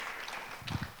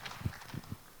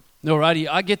Alrighty,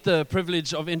 I get the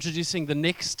privilege of introducing the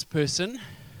next person,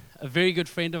 a very good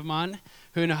friend of mine,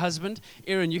 her and her husband.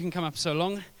 Erin, you can come up so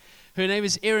long. Her name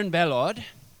is Erin Ballard.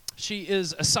 She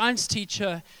is a science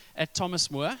teacher at Thomas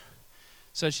More,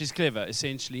 so she's clever,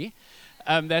 essentially.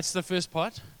 That's the first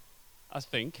part, I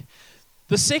think.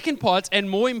 The second part, and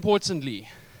more importantly,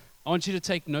 I want you to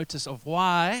take notice of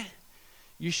why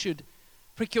you should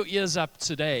prick your ears up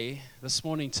today, this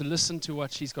morning, to listen to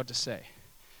what she's got to say.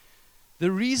 The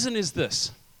reason is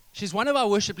this. She's one of our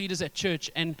worship leaders at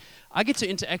church, and I get to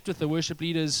interact with the worship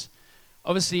leaders,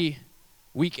 obviously,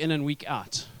 week in and week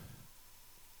out.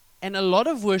 And a lot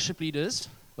of worship leaders,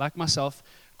 like myself,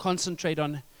 concentrate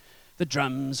on the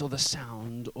drums or the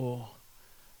sound, or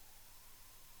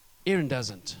Erin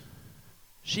doesn't.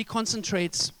 She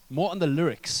concentrates more on the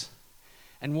lyrics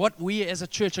and what we as a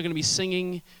church are going to be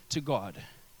singing to God.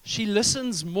 She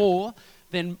listens more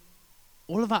than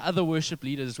all of our other worship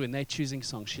leaders when they're choosing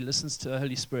songs. She listens to the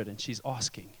Holy Spirit and she's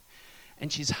asking. And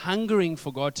she's hungering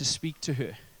for God to speak to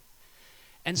her.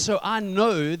 And so I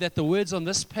know that the words on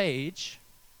this page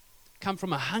come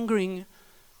from a hungering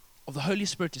of the Holy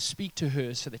Spirit to speak to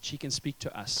her so that she can speak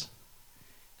to us.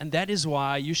 And that is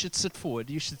why you should sit forward,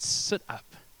 you should sit up,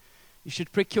 you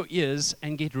should prick your ears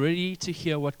and get ready to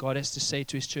hear what God has to say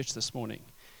to His church this morning.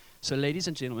 So ladies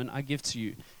and gentlemen, I give to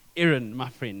you Erin, my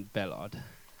friend Ballard.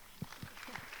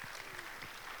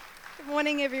 Good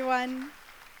morning, everyone.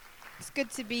 It's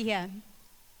good to be here.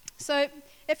 So,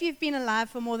 if you've been alive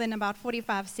for more than about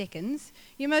 45 seconds,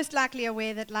 you're most likely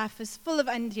aware that life is full of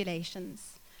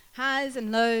undulations, highs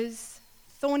and lows,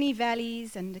 thorny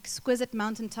valleys and exquisite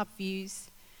mountaintop views,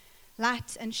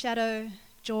 light and shadow,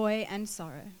 joy and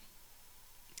sorrow.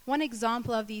 One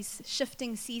example of these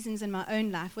shifting seasons in my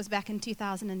own life was back in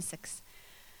 2006.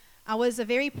 I was a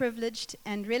very privileged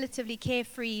and relatively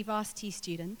carefree varsity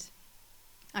student.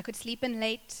 I could sleep in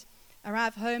late,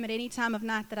 arrive home at any time of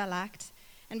night that I liked,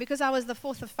 and because I was the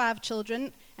fourth of 5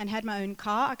 children and had my own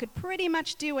car, I could pretty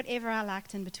much do whatever I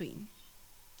liked in between.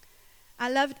 I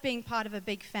loved being part of a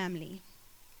big family.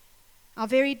 Our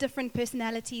very different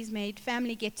personalities made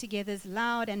family get-togethers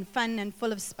loud and fun and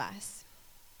full of spice.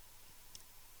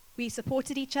 We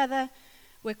supported each other,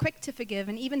 were quick to forgive,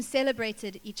 and even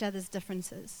celebrated each other's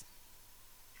differences.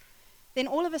 Then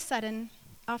all of a sudden,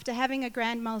 after having a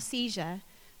grand mal seizure,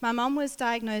 my mom was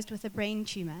diagnosed with a brain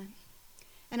tumor.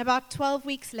 And about 12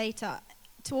 weeks later,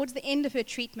 towards the end of her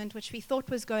treatment, which we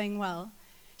thought was going well,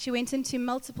 she went into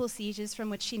multiple seizures from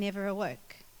which she never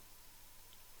awoke.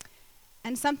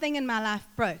 And something in my life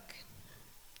broke,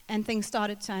 and things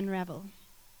started to unravel.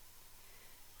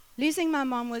 Losing my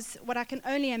mom was what I can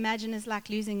only imagine is like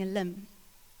losing a limb.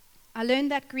 I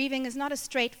learned that grieving is not a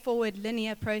straightforward,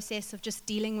 linear process of just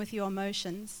dealing with your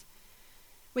emotions.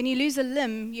 When you lose a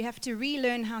limb, you have to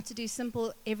relearn how to do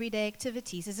simple everyday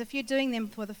activities as if you're doing them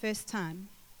for the first time.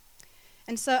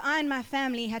 And so I and my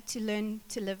family had to learn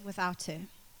to live without her,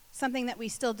 something that we're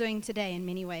still doing today in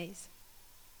many ways.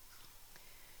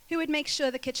 Who would make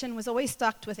sure the kitchen was always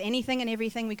stocked with anything and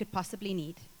everything we could possibly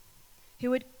need? Who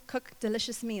would cook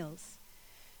delicious meals?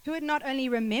 Who would not only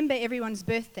remember everyone's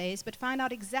birthdays, but find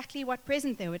out exactly what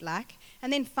present they would like,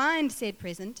 and then find said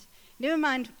present, never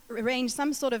mind arrange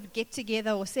some sort of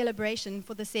get-together or celebration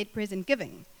for the said present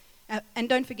giving. And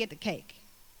don't forget the cake.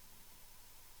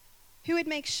 Who would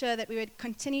make sure that we would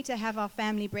continue to have our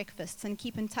family breakfasts and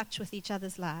keep in touch with each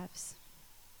other's lives?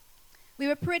 We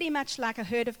were pretty much like a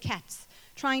herd of cats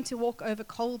trying to walk over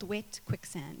cold, wet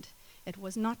quicksand. It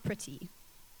was not pretty.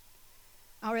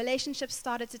 Our relationship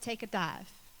started to take a dive,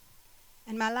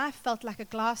 and my life felt like a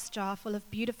glass jar full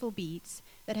of beautiful beads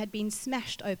that had been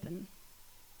smashed open.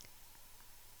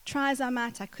 Try as I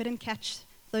might, I couldn't catch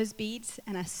those beads,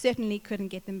 and I certainly couldn't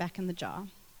get them back in the jar.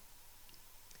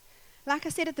 Like I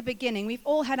said at the beginning, we've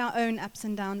all had our own ups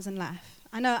and downs in life.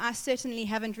 I know I certainly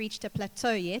haven't reached a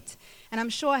plateau yet, and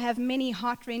I'm sure I have many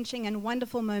heart-wrenching and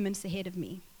wonderful moments ahead of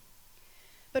me.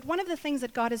 But one of the things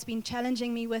that God has been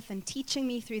challenging me with and teaching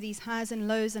me through these highs and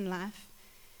lows in life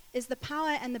is the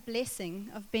power and the blessing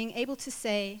of being able to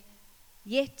say,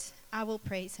 "Yet I will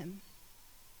praise Him."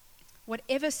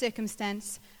 Whatever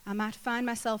circumstance I might find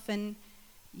myself in,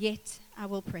 yet I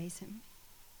will praise Him.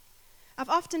 I've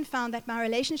often found that my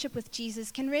relationship with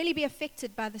Jesus can really be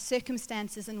affected by the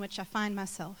circumstances in which I find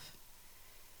myself.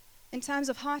 In times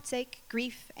of heartache,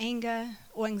 grief, anger,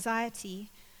 or anxiety,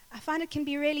 I find it can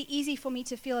be really easy for me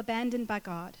to feel abandoned by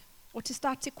God, or to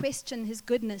start to question His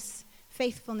goodness,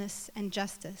 faithfulness, and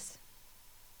justice.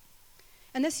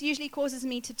 And this usually causes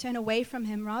me to turn away from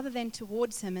Him rather than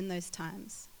towards Him in those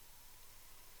times.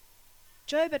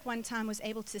 Job at one time was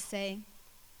able to say,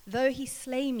 "Though He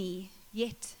slay me,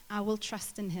 yet I will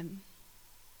trust in him.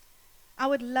 I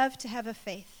would love to have a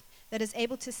faith that is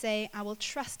able to say, I will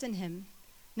trust in him,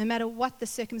 no matter what the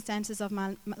circumstances of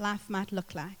my life might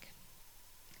look like.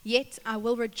 Yet I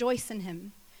will rejoice in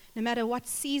him, no matter what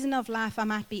season of life I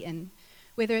might be in,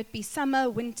 whether it be summer,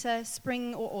 winter,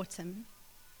 spring, or autumn.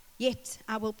 Yet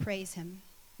I will praise him,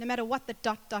 no matter what the ...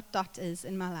 is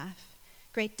in my life,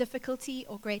 great difficulty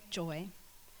or great joy.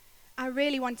 I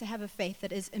really want to have a faith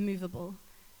that is immovable,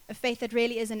 a faith that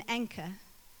really is an anchor,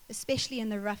 especially in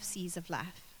the rough seas of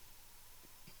life.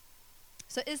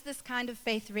 So is this kind of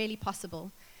faith really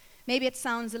possible? Maybe it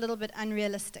sounds a little bit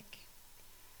unrealistic.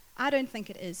 I don't think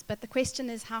it is, but the question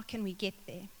is, how can we get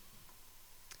there?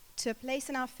 To a place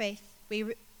in our faith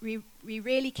where we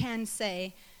really can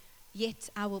say, yet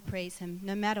I will praise him,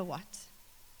 no matter what.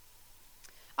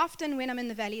 Often when I'm in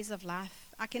the valleys of life,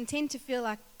 I can tend to feel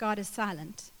like God is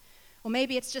silent. Or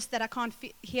maybe it's just that I can't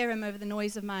hear him over the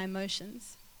noise of my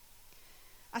emotions.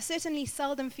 I certainly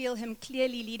seldom feel him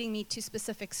clearly leading me to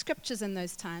specific scriptures in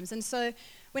those times. And so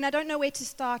when I don't know where to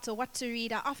start or what to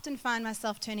read, I often find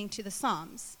myself turning to the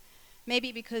Psalms.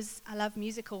 Maybe because I love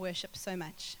musical worship so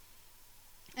much.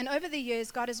 And over the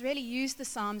years, God has really used the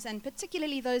Psalms, and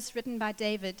particularly those written by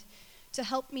David, to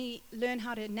help me learn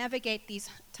how to navigate these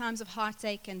times of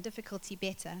heartache and difficulty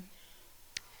better.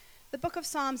 The book of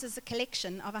Psalms is a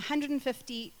collection of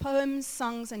 150 poems,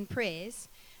 songs, and prayers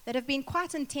that have been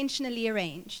quite intentionally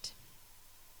arranged.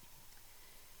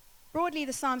 Broadly,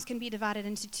 the Psalms can be divided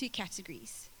into two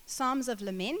categories: Psalms of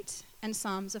lament and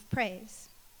Psalms of praise.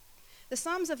 The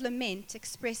Psalms of lament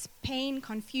express pain,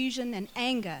 confusion, and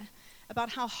anger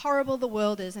about how horrible the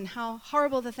world is and how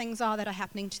horrible the things are that are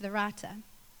happening to the writer.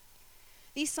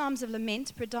 These Psalms of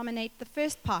lament predominate the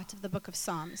first part of the book of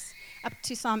Psalms, up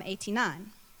to Psalm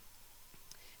 89.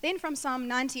 Then from Psalm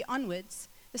 90 onwards,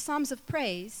 the Psalms of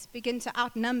praise begin to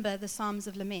outnumber the Psalms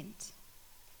of lament.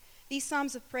 These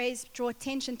Psalms of praise draw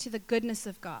attention to the goodness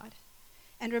of God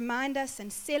and remind us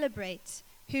and celebrate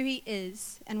who he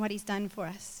is and what he's done for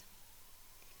us.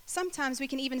 Sometimes we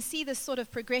can even see this sort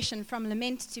of progression from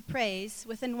lament to praise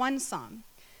within one psalm,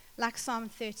 like Psalm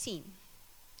 13,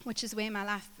 which is where my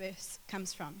life verse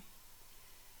comes from.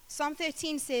 Psalm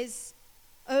 13 says,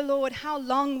 "O Lord, how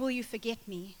long will you forget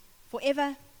me?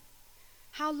 Forever?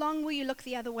 How long will you look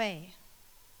the other way?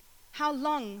 How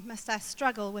long must I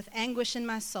struggle with anguish in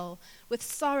my soul, with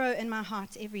sorrow in my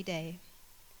heart every day?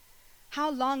 How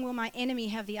long will my enemy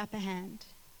have the upper hand?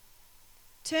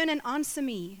 Turn and answer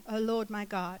me, O Lord my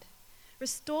God.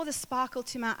 Restore the sparkle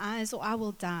to my eyes, or I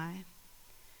will die.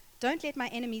 Don't let my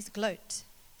enemies gloat,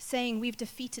 saying we've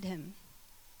defeated him.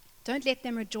 Don't let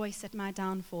them rejoice at my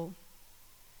downfall.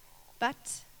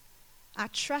 But I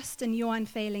trust in your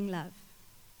unfailing love.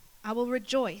 I will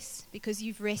rejoice because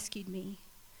you've rescued me.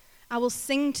 I will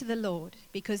sing to the Lord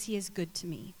because he is good to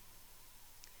me."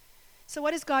 So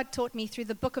what has God taught me through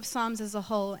the book of Psalms as a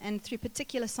whole and through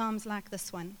particular psalms like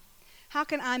this one? How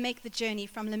can I make the journey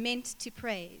from lament to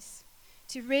praise,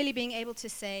 to really being able to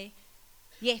say,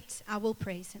 yet I will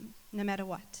praise him, no matter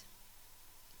what?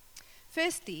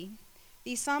 Firstly,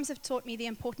 these psalms have taught me the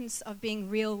importance of being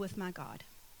real with my God.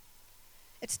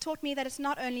 It's taught me that it's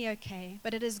not only okay,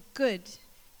 but it is good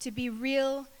to be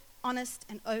real, honest,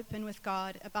 and open with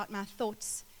God about my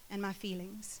thoughts and my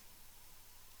feelings.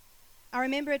 I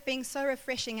remember it being so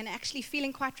refreshing and actually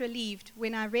feeling quite relieved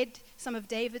when I read some of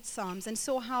David's Psalms and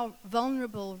saw how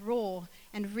vulnerable, raw,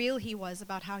 and real he was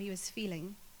about how he was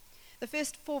feeling. The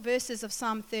first 4 verses of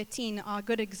Psalm 13 are a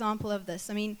good example of this.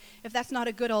 I mean, if that's not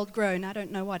a good old groan, I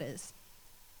don't know what is.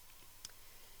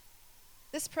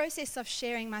 This process of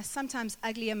sharing my sometimes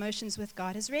ugly emotions with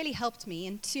God has really helped me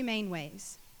in 2 main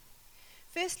ways.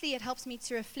 Firstly, it helps me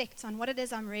to reflect on what it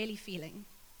is I'm really feeling.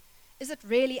 Is it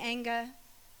really anger?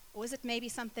 Or is it maybe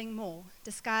something more,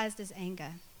 disguised as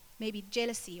anger, maybe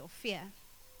jealousy or fear?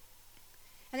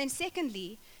 And then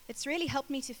secondly, it's really helped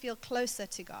me to feel closer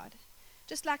to God.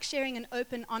 Just like sharing an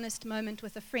open, honest moment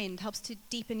with a friend helps to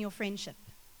deepen your friendship.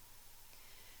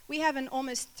 We have an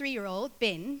almost 3-year-old,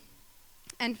 Ben,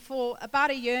 and for about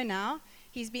a year now,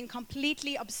 he's been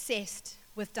completely obsessed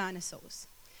with dinosaurs.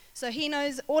 So he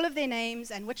knows all of their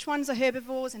names and which ones are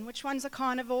herbivores and which ones are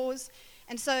carnivores.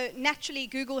 And so naturally,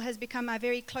 Google has become my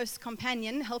very close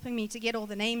companion, helping me to get all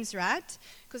the names right,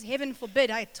 because heaven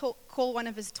forbid I call one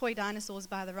of his toy dinosaurs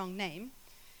by the wrong name.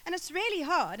 And it's really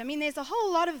hard. I mean, there's a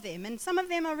whole lot of them, and some of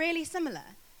them are really similar.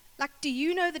 Like, do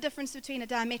you know the difference between a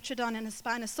Dimetrodon and a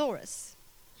Spinosaurus?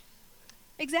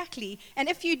 Exactly. And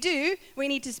if you do, we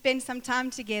need to spend some time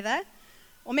together.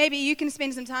 Or maybe you can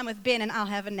spend some time with Ben and I'll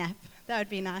have a nap. That would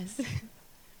be nice.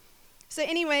 So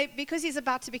anyway, because he's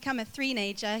about to become a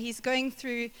three-nager, he's going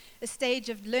through a stage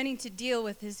of learning to deal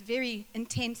with his very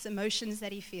intense emotions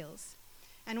that he feels.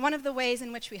 And one of the ways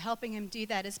in which we're helping him do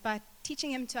that is by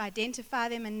teaching him to identify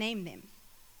them and name them.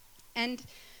 And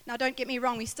now don't get me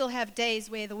wrong, we still have days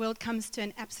where the world comes to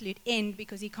an absolute end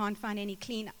because he can't find any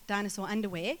clean dinosaur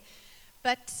underwear.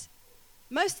 But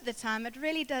most of the time, it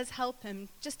really does help him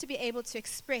just to be able to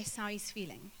express how he's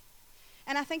feeling.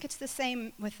 And I think it's the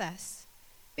same with us.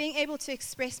 Being able to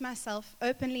express myself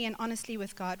openly and honestly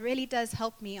with God really does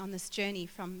help me on this journey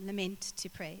from lament to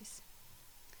praise.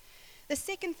 The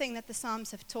second thing that the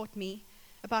Psalms have taught me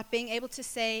about being able to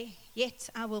say, "Yet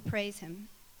I will praise him,"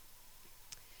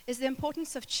 is the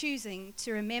importance of choosing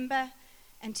to remember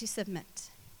and to submit.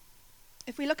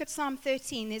 If we look at Psalm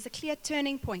 13, there's a clear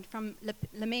turning point from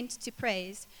lament to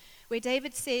praise, where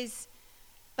David says,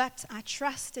 "But I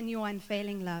trust in your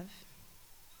unfailing love."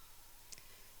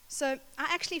 So I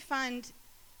actually find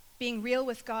being real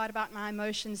with God about my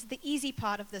emotions the easy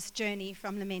part of this journey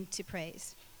from lament to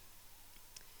praise.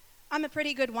 I'm a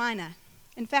pretty good whiner.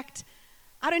 In fact,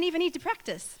 I don't even need to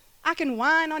practice. I can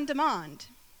whine on demand.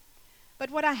 But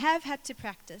what I have had to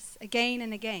practice again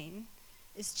and again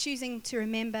is choosing to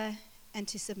remember and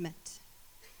to submit.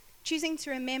 Choosing to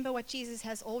remember what Jesus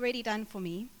has already done for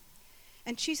me,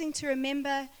 and choosing to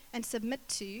remember and submit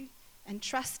to and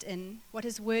trust in what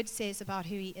his word says about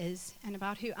who he is and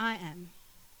about who I am.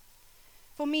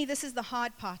 For me, this is the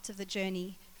hard part of the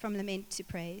journey from lament to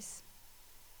praise.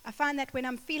 I find that when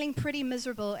I'm feeling pretty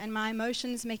miserable and my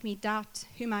emotions make me doubt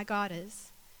who my God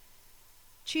is,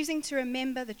 choosing to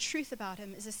remember the truth about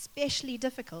him is especially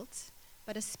difficult,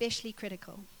 but especially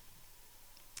critical.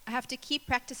 I have to keep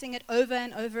practicing it over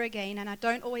and over again, and I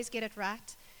don't always get it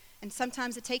right, and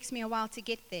sometimes it takes me a while to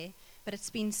get there, but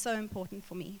it's been so important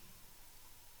for me.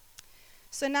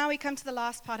 So now we come to the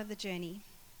last part of the journey,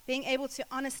 being able to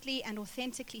honestly and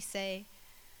authentically say,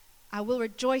 "I will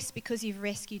rejoice because you've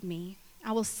rescued me.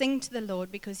 I will sing to the Lord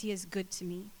because he is good to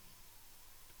me."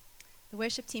 The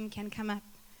worship team can come up.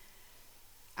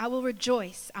 I will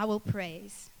rejoice, I will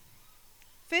praise.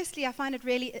 Firstly, I find it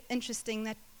really interesting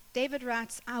that David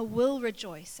writes, "I will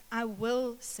rejoice, I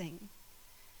will sing."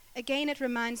 Again, it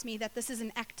reminds me that this is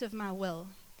an act of my will,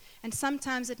 and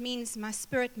sometimes it means my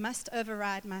spirit must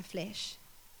override my flesh.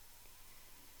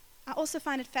 I also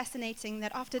find it fascinating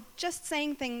that after just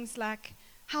saying things like,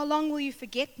 "How long will you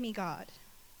forget me, God?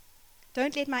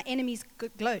 Don't let my enemies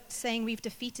gloat, saying we've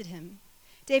defeated him,"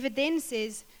 David then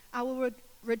says, "I will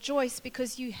rejoice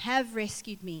because you have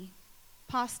rescued me,"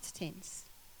 past tense.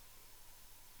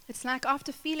 It's like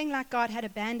after feeling like God had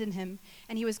abandoned him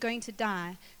and he was going to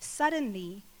die,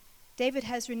 suddenly David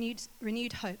has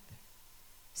renewed hope.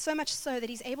 So much so that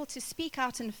he's able to speak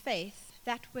out in faith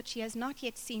that which he has not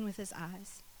yet seen with his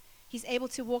eyes. He's able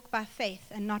to walk by faith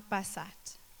and not by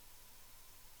sight.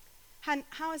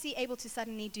 How is he able to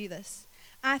suddenly do this?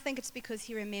 I think it's because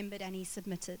he remembered and he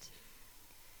submitted.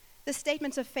 The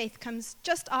statement of faith comes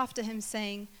just after him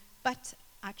saying, "But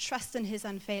I trust in his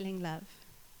unfailing love."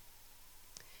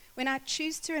 When I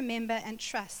choose to remember and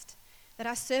trust that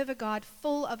I serve a God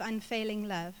full of unfailing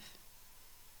love,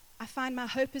 I find my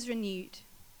hope is renewed.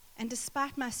 And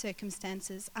despite my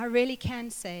circumstances, I really can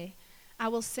say, "I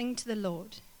will sing to the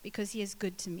Lord because he is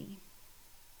good to me."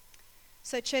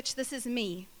 So church, this is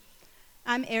me.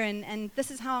 I'm Erin, and this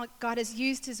is how God has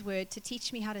used his word to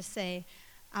teach me how to say,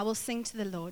 "I will sing to the Lord